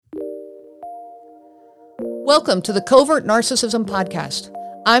Welcome to the Covert Narcissism Podcast.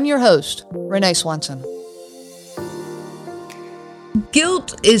 I'm your host, Renee Swanson.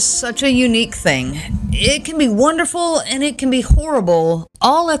 Guilt is such a unique thing. It can be wonderful and it can be horrible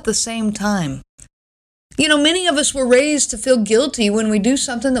all at the same time. You know, many of us were raised to feel guilty when we do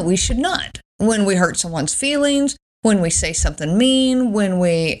something that we should not. When we hurt someone's feelings, when we say something mean, when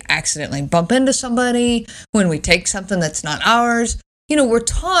we accidentally bump into somebody, when we take something that's not ours. You know, we're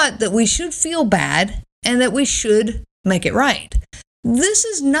taught that we should feel bad and that we should make it right. This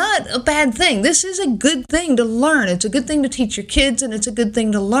is not a bad thing. This is a good thing to learn. It's a good thing to teach your kids, and it's a good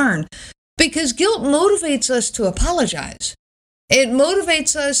thing to learn because guilt motivates us to apologize. It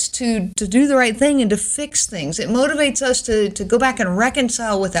motivates us to do the right thing and to fix things. It motivates us to go back and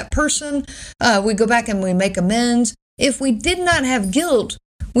reconcile with that person. We go back and we make amends. If we did not have guilt,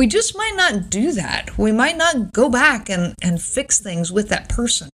 we just might not do that. We might not go back and fix things with that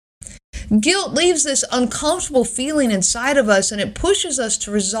person. Guilt leaves this uncomfortable feeling inside of us, and it pushes us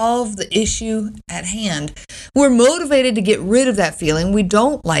to resolve the issue at hand. We're motivated to get rid of that feeling. We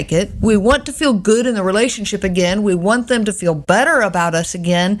don't like it. We want to feel good in the relationship again. We want them to feel better about us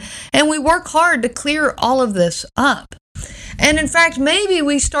again, and we work hard to clear all of this up. And in fact, maybe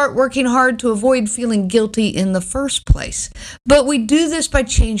we start working hard to avoid feeling guilty in the first place. But we do this by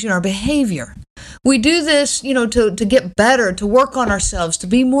changing our behavior. We do this, to get better, to work on ourselves, to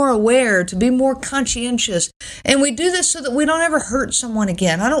be more aware, to be more conscientious. And we do this so that we don't ever hurt someone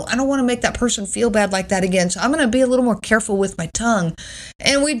again. I don't want to make that person feel bad like that again. So I'm going to be a little more careful with my tongue.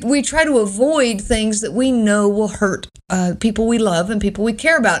 And we try to avoid things that we know will hurt people we love and people we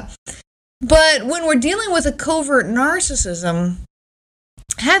care about. But when we're dealing with a covert narcissism,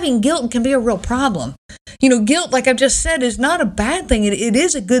 having guilt can be a real problem. Guilt, like I've just said, is not a bad thing. It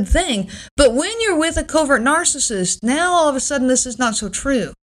is a good thing. But when you're with a covert narcissist, now all of a sudden this is not so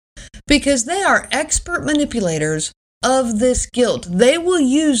true. Because they are expert manipulators of this guilt. They will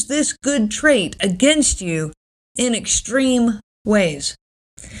use this good trait against you in extreme ways.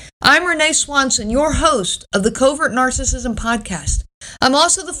 I'm Renee Swanson, your host of the Covert Narcissism Podcast. I'm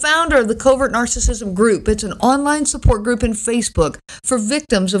also the founder of the Covert Narcissism Group. It's an online support group in Facebook for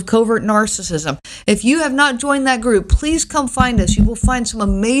victims of covert narcissism. If you have not joined that group, please come find us. You will find some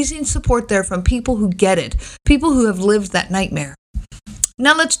amazing support there from people who get it, people who have lived that nightmare.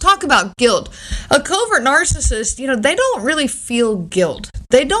 Now let's talk about guilt. A covert narcissist, they don't really feel guilt.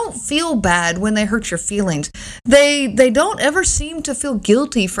 They don't feel bad when they hurt your feelings. They don't ever seem to feel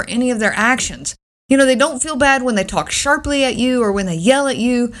guilty for any of their actions. They don't feel bad when they talk sharply at you or when they yell at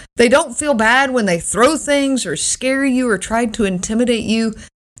you. They don't feel bad when they throw things or scare you or try to intimidate you.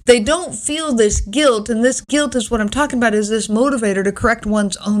 They don't feel this guilt, and this guilt is what I'm talking about, is this motivator to correct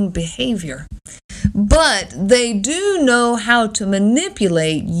one's own behavior. But they do know how to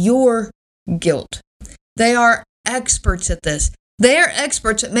manipulate your guilt. They are experts at this. They are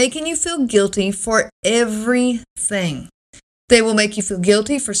experts at making you feel guilty for everything. They will make you feel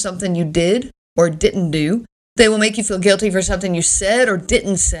guilty for something you did or didn't do. They will make you feel guilty for something you said or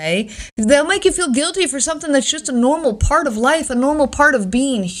didn't say. They'll make you feel guilty for something that's just a normal part of life, a normal part of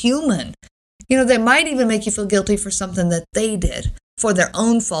being human. They might even make you feel guilty for something that they did, for their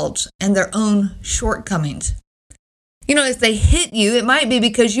own faults and their own shortcomings. If they hit you, it might be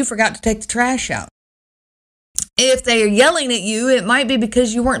because you forgot to take the trash out. If they are yelling at you, it might be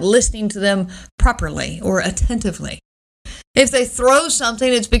because you weren't listening to them properly or attentively. If they throw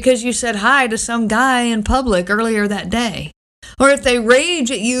something, it's because you said hi to some guy in public earlier that day. Or if they rage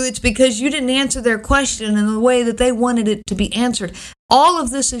at you, it's because you didn't answer their question in the way that they wanted it to be answered. All of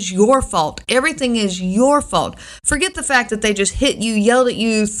this is your fault. Everything is your fault. Forget the fact that they just hit you, yelled at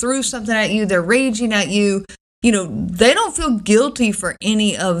you, threw something at you, they're raging at you. They don't feel guilty for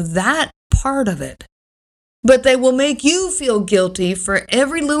any of that part of it. But they will make you feel guilty for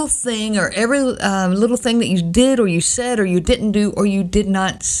every little thing or every little thing that you did or you said or you didn't do or you did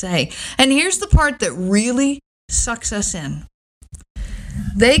not say. And here's the part that really sucks us in.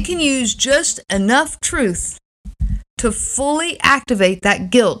 They can use just enough truth to fully activate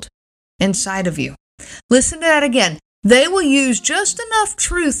that guilt inside of you. Listen to that again. They will use just enough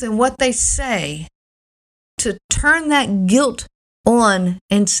truth in what they say to turn that guilt on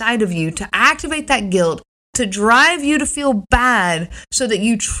inside of you, to activate that guilt, to drive you to feel bad so that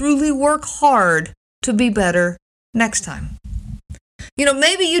you truly work hard to be better next time.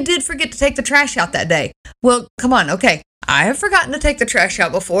 Maybe you did forget to take the trash out that day. Well, come on, okay. I have forgotten to take the trash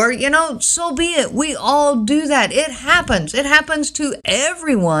out before, so be it. We all do that. It happens. It happens to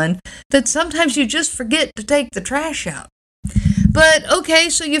everyone that sometimes you just forget to take the trash out. But okay,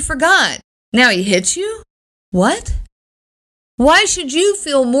 so you forgot. Now he hits you? What? Why should you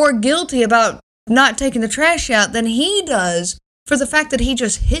feel more guilty about not taking the trash out than he does for the fact that he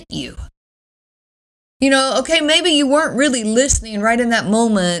just hit you. Okay, maybe you weren't really listening right in that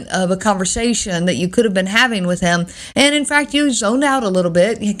moment of a conversation that you could have been having with him. And in fact, you zoned out a little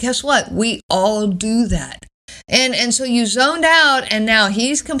bit. And guess what? We all do that. And so you zoned out, and now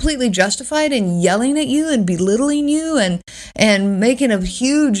he's completely justified in yelling at you and belittling you and making a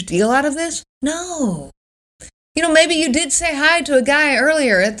huge deal out of this? No. Maybe you did say hi to a guy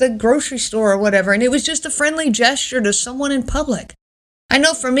earlier at the grocery store or whatever, and it was just a friendly gesture to someone in public. I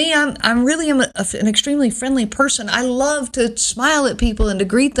know for me, I'm really an extremely friendly person. I love to smile at people and to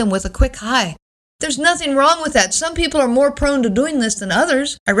greet them with a quick hi. There's nothing wrong with that. Some people are more prone to doing this than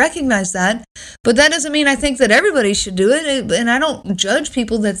others. I recognize that. But that doesn't mean I think that everybody should do it. And I don't judge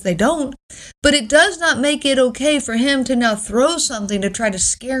people that they don't. But it does not make it okay for him to now throw something to try to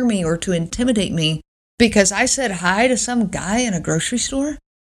scare me or to intimidate me because I said hi to some guy in a grocery store.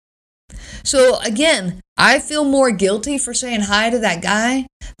 So again, I feel more guilty for saying hi to that guy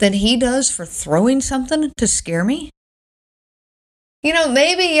than he does for throwing something to scare me.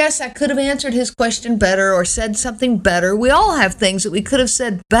 Maybe, yes, I could have answered his question better or said something better. We all have things that we could have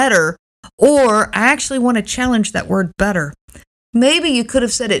said better, or I actually want to challenge that word better. Maybe you could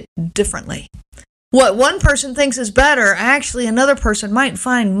have said it differently. What one person thinks is better, actually another person might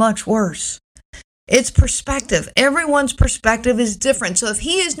find much worse. It's perspective. Everyone's perspective is different. So if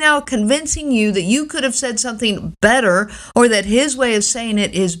he is now convincing you that you could have said something better or that his way of saying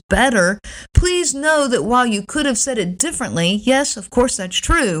it is better, please know that while you could have said it differently, yes, of course that's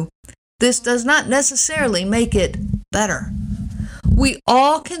true, this does not necessarily make it better. We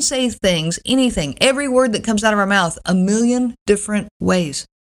all can say things, anything, every word that comes out of our mouth, a million different ways.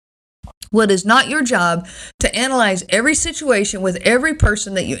 What is not your job to analyze every situation with every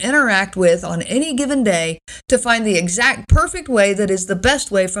person that you interact with on any given day to find the exact perfect way that is the best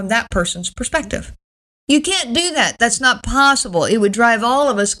way from that person's perspective. You can't do that. That's not possible. It would drive all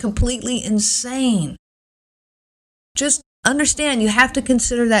of us completely insane. Just understand you have to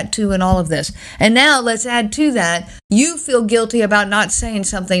consider that too in all of this. And now let's add to that, you feel guilty about not saying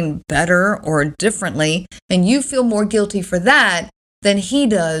something better or differently, and you feel more guilty for that than he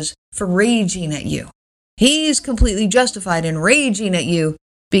does for raging at you. He's completely justified in raging at you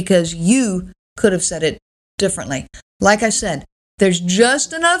because you could have said it differently. Like I said, there's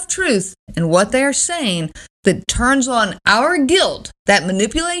just enough truth in what they are saying that turns on our guilt, that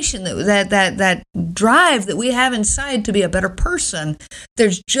manipulation, that drive that we have inside to be a better person.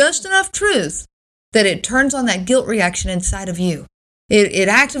 There's just enough truth that it turns on that guilt reaction inside of you. It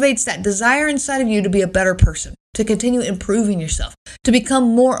activates that desire inside of you to be a better person, to continue improving yourself, to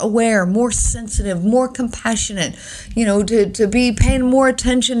become more aware, more sensitive, more compassionate, to be paying more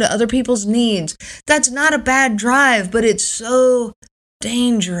attention to other people's needs. That's not a bad drive, but it's so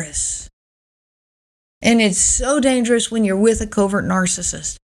dangerous. And it's so dangerous when you're with a covert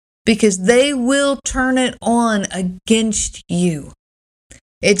narcissist because they will turn it on against you.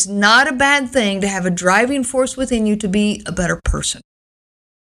 It's not a bad thing to have a driving force within you to be a better person.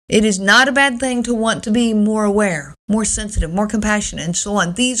 It is not a bad thing to want to be more aware, more sensitive, more compassionate, and so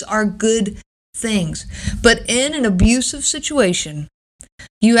on. These are good things. But in an abusive situation,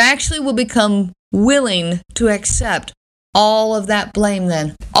 you actually will become willing to accept all of that blame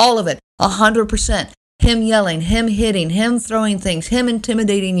then. All of it, 100%. Him yelling, him hitting, him throwing things, him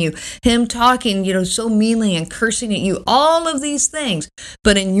intimidating you, him talking, so meanly and cursing at you, all of these things.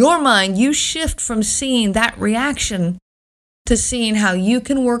 But in your mind, you shift from seeing that reaction to seeing how you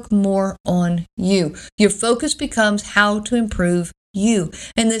can work more on you. Your focus becomes how to improve you.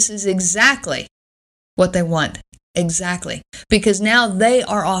 And this is exactly what they want. Exactly. Because now they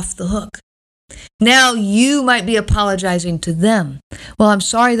are off the hook. Now you might be apologizing to them. Well, I'm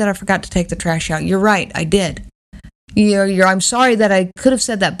sorry that I forgot to take the trash out. You're right, I did. I'm sorry that I could have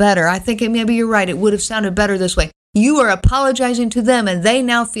said that better. I think maybe you're right. It would have sounded better this way. You are apologizing to them, and they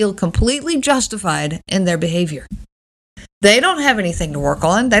now feel completely justified in their behavior. They don't have anything to work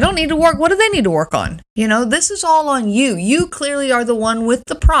on. They don't need to work. What do they need to work on? This is all on you. You clearly are the one with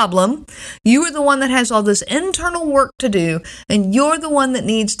the problem. You are the one that has all this internal work to do, and you're the one that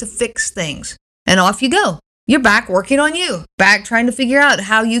needs to fix things. And off you go. You're back working on you, back trying to figure out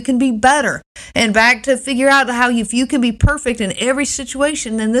how you can be better, and back to figure out how if you can be perfect in every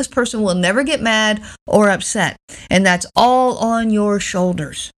situation, then this person will never get mad or upset. And that's all on your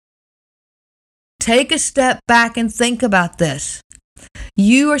shoulders. Take a step back and think about this.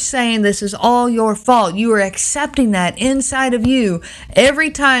 You are saying this is all your fault. You are accepting that inside of you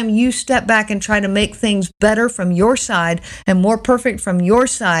every time you step back and try to make things better from your side and more perfect from your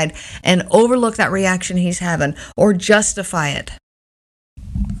side and overlook that reaction he's having or justify it.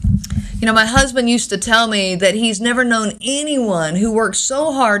 My husband used to tell me that he's never known anyone who works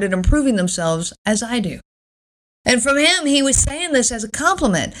so hard at improving themselves as I do. And from him, he was saying this as a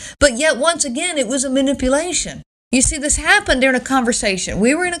compliment. But yet, once again, it was a manipulation. You see, this happened during a conversation.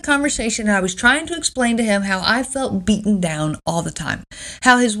 We were in a conversation and I was trying to explain to him how I felt beaten down all the time,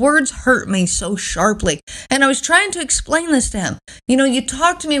 how his words hurt me so sharply. And I was trying to explain this to him. You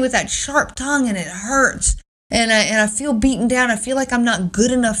talk to me with that sharp tongue and it hurts. And I feel beaten down. I feel like I'm not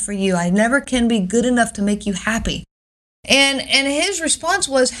good enough for you. I never can be good enough to make you happy. And his response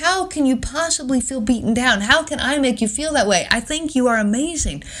was, how can you possibly feel beaten down? How can I make you feel that way? I think you are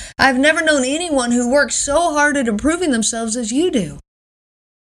amazing. I've never known anyone who works so hard at improving themselves as you do.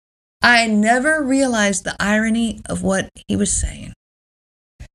 I never realized the irony of what he was saying.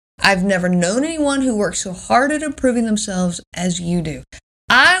 I've never known anyone who works so hard at improving themselves as you do.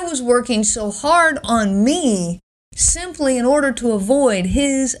 I was working so hard on me simply in order to avoid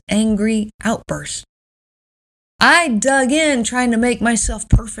his angry outburst. I dug in trying to make myself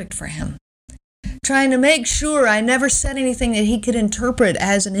perfect for him, trying to make sure I never said anything that he could interpret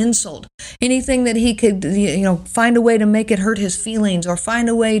as an insult, anything that he could, find a way to make it hurt his feelings, or find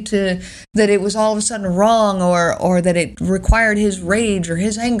a way that it was all of a sudden wrong, or that it required his rage or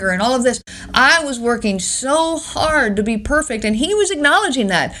his anger and all of this. I was working so hard to be perfect, and he was acknowledging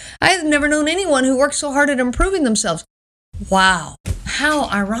that. I had never known anyone who worked so hard at improving themselves. Wow, how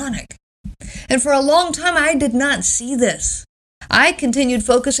ironic. And for a long time, I did not see this. I continued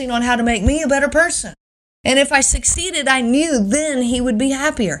focusing on how to make me a better person. And if I succeeded, I knew then he would be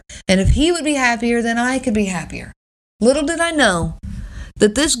happier. And if he would be happier, then I could be happier. Little did I know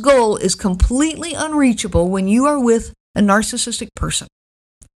that this goal is completely unreachable when you are with a narcissistic person.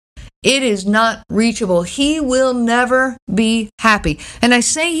 It is not reachable. He will never be happy. And I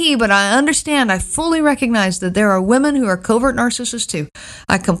say he, but I understand, I fully recognize that there are women who are covert narcissists too.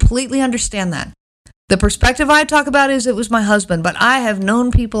 I completely understand that. The perspective I talk about is it was my husband, but I have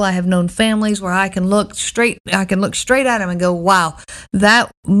known people, I have known families where I can look straight at him and go, wow,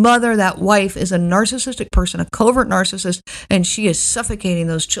 that mother, that wife is a narcissistic person, a covert narcissist, and she is suffocating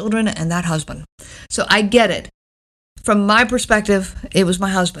those children and that husband. So I get it. From my perspective, it was my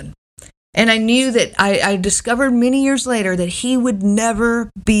husband. And I knew that I discovered many years later that he would never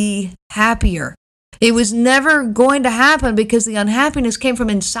be happier. It was never going to happen because the unhappiness came from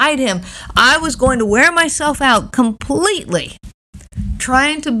inside him. I was going to wear myself out completely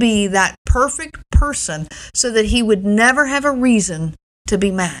trying to be that perfect person so that he would never have a reason to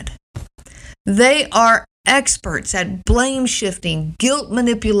be mad. They are experts at blame shifting, guilt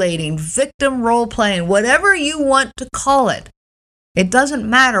manipulating, victim role playing, whatever you want to call it. It doesn't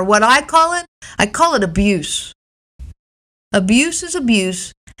matter what I call it abuse. Abuse is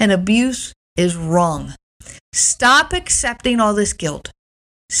abuse, and abuse is wrong. Stop accepting all this guilt.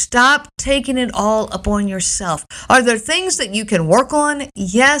 Stop taking it all upon yourself. Are there things that you can work on?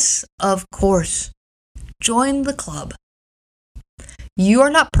 Yes, of course. Join the club. You are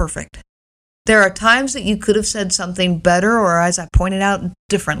not perfect. There are times that you could have said something better, or as I pointed out,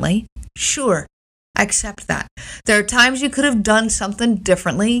 differently. Sure. Accept that. There are times you could have done something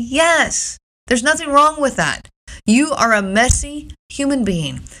differently. Yes, there's nothing wrong with that. You are a messy human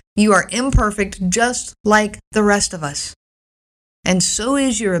being. You are imperfect just like the rest of us. And so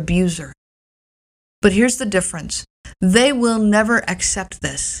is your abuser. But here's the difference. They will never accept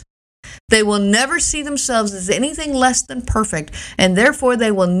this. They will never see themselves as anything less than perfect, and therefore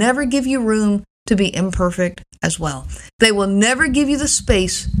they will never give you room to be imperfect as well. They will never give you the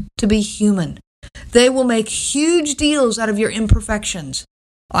space to be human. They will make huge deals out of your imperfections.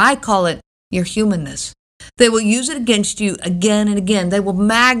 I call it your humanness. They will use it against you again and again. They will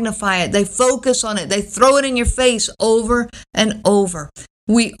magnify it. They focus on it. They throw it in your face over and over.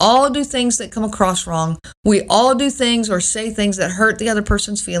 We all do things that come across wrong. We all do things or say things that hurt the other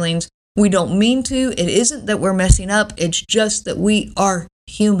person's feelings. We don't mean to. It isn't that we're messing up. It's just that we are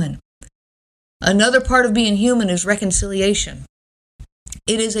human. Another part of being human is reconciliation.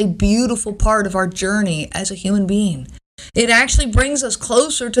 It is a beautiful part of our journey as a human being. It actually brings us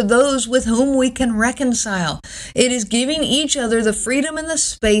closer to those with whom we can reconcile. It is giving each other the freedom and the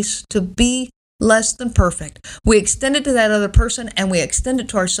space to be less than perfect. We extend it to that other person and we extend it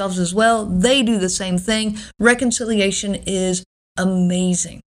to ourselves as well. They do the same thing. Reconciliation is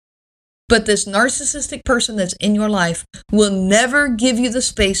amazing. But this narcissistic person that's in your life will never give you the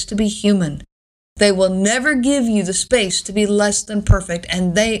space to be human. They will never give you the space to be less than perfect,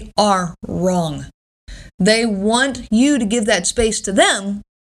 and they are wrong. They want you to give that space to them,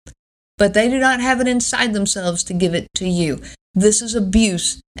 but they do not have it inside themselves to give it to you. This is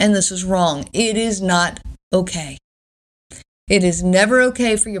abuse, and this is wrong. It is not okay. It is never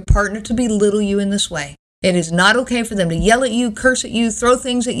okay for your partner to belittle you in this way. It is not okay for them to yell at you, curse at you, throw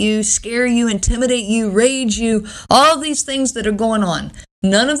things at you, scare you, intimidate you, rage you, all these things that are going on.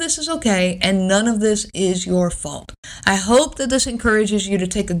 None of this is okay, and none of this is your fault. I hope that this encourages you to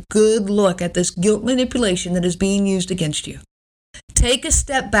take a good look at this guilt manipulation that is being used against you. Take a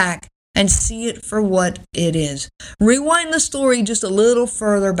step back and see it for what it is. Rewind the story just a little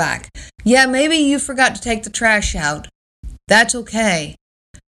further back. Yeah, maybe you forgot to take the trash out. That's okay.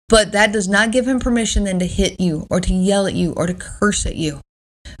 But that does not give him permission then to hit you or to yell at you or to curse at you.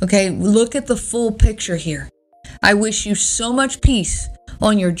 Okay, look at the full picture here. I wish you so much peace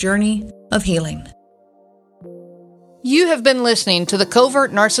on your journey of healing. You have been listening to the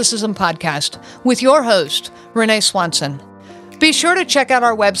Covert Narcissism Podcast with your host, Renee Swanson. Be sure to check out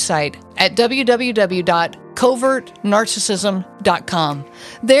our website at www.covertnarcissism.com.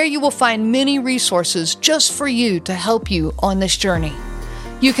 There you will find many resources just for you to help you on this journey.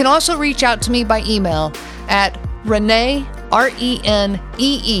 You can also reach out to me by email at Renee,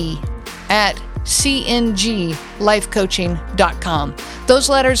 RENEE, at cnglifecoaching.com. Those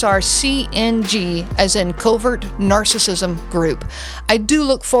letters are CNG, as in Covert Narcissism Group. I do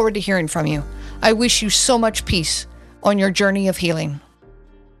look forward to hearing from you. I wish you so much peace on your journey of healing.